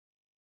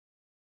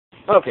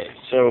Okay,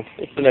 so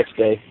it's the next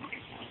day,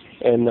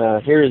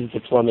 and here is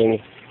the plumbing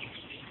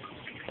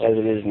as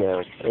it is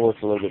now. I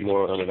worked a little bit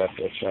more on it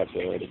after I shot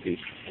the other piece.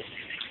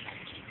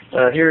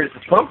 Here is the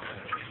pump.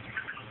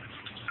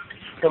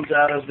 It comes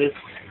out of this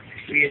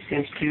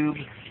 3/8" tube.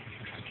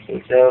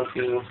 Goes down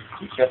to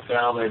the check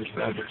valve I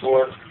described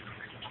before.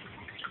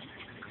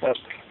 Up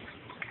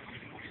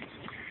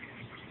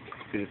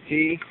to the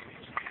T.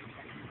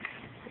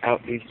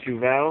 Out these two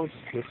valves.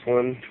 This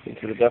one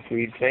into the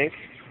duckweed tank.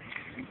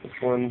 This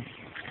one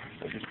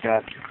I just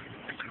got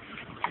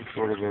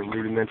sort of a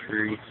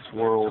rudimentary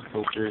swirl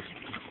filter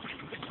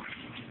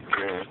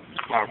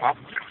flower pot.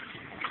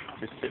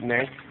 Just sitting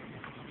there.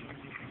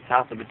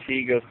 Top of the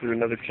T goes through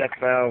another check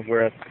valve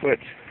where I put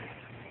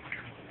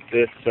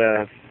this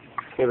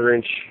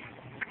 1/4"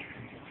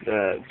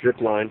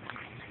 drip line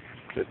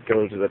that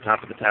goes to the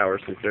top of the tower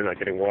since they're not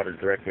getting watered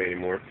directly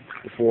anymore.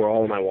 Before,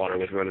 all of my water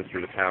was running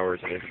through the towers,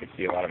 and as you can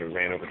see, a lot of it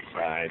ran over the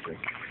sides and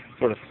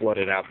sort of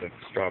flooded out the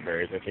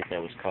strawberries. I think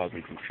that was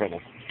causing some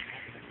trouble.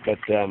 But,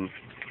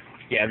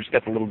 yeah, I've just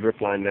got the little drip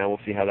line now. We'll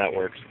see how that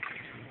works.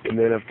 And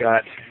then I've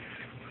got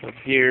up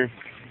here,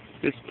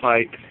 this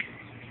pipe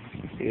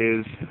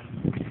is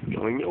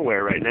going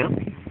nowhere right now,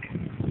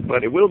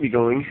 but it will be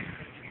going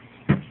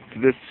to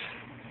this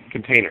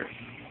container.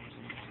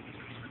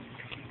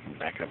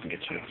 Back up and get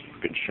you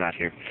a good shot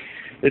here.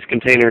 This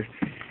container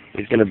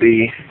is going to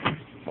be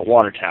a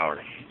water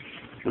tower.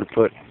 I'm going to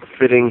put a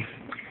fitting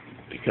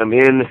to come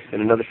in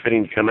and another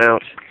fitting to come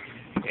out,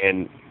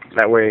 and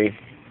that way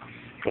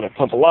when I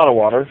pump a lot of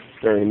water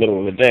during the middle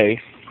of the day,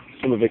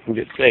 some of it can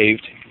get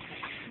saved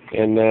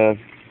and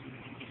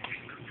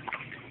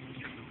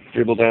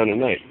dribble down at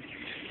night.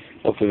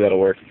 Hopefully that'll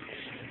work.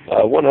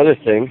 One other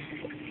thing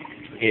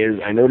is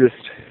I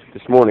noticed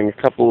this morning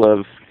a couple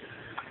of,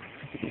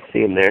 you can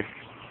see them there,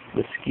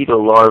 mosquito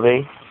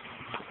larvae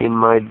in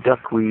my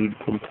duckweed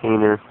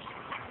container,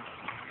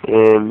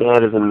 and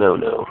that is a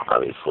no-no,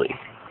 obviously.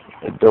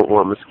 I don't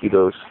want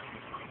mosquitoes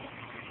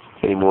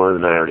any more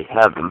than I already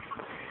have them.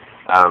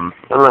 I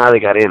don't know how they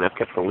got in. I've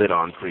kept the lid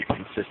on pretty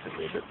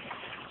consistently, but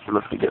they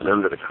must be getting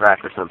under the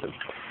crack or something.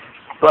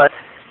 But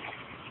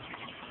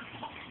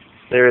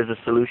there is a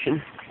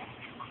solution.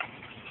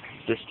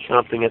 Just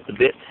chomping at the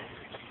bit.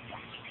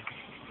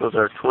 Those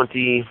are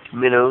 20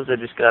 minnows I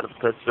just got at the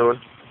pet store,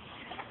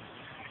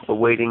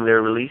 awaiting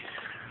their release,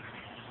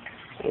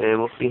 and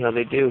we'll see how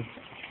they do.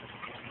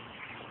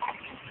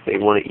 They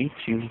want to eat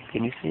you.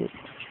 Can you see it?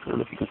 I don't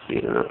know if you can see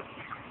it or not.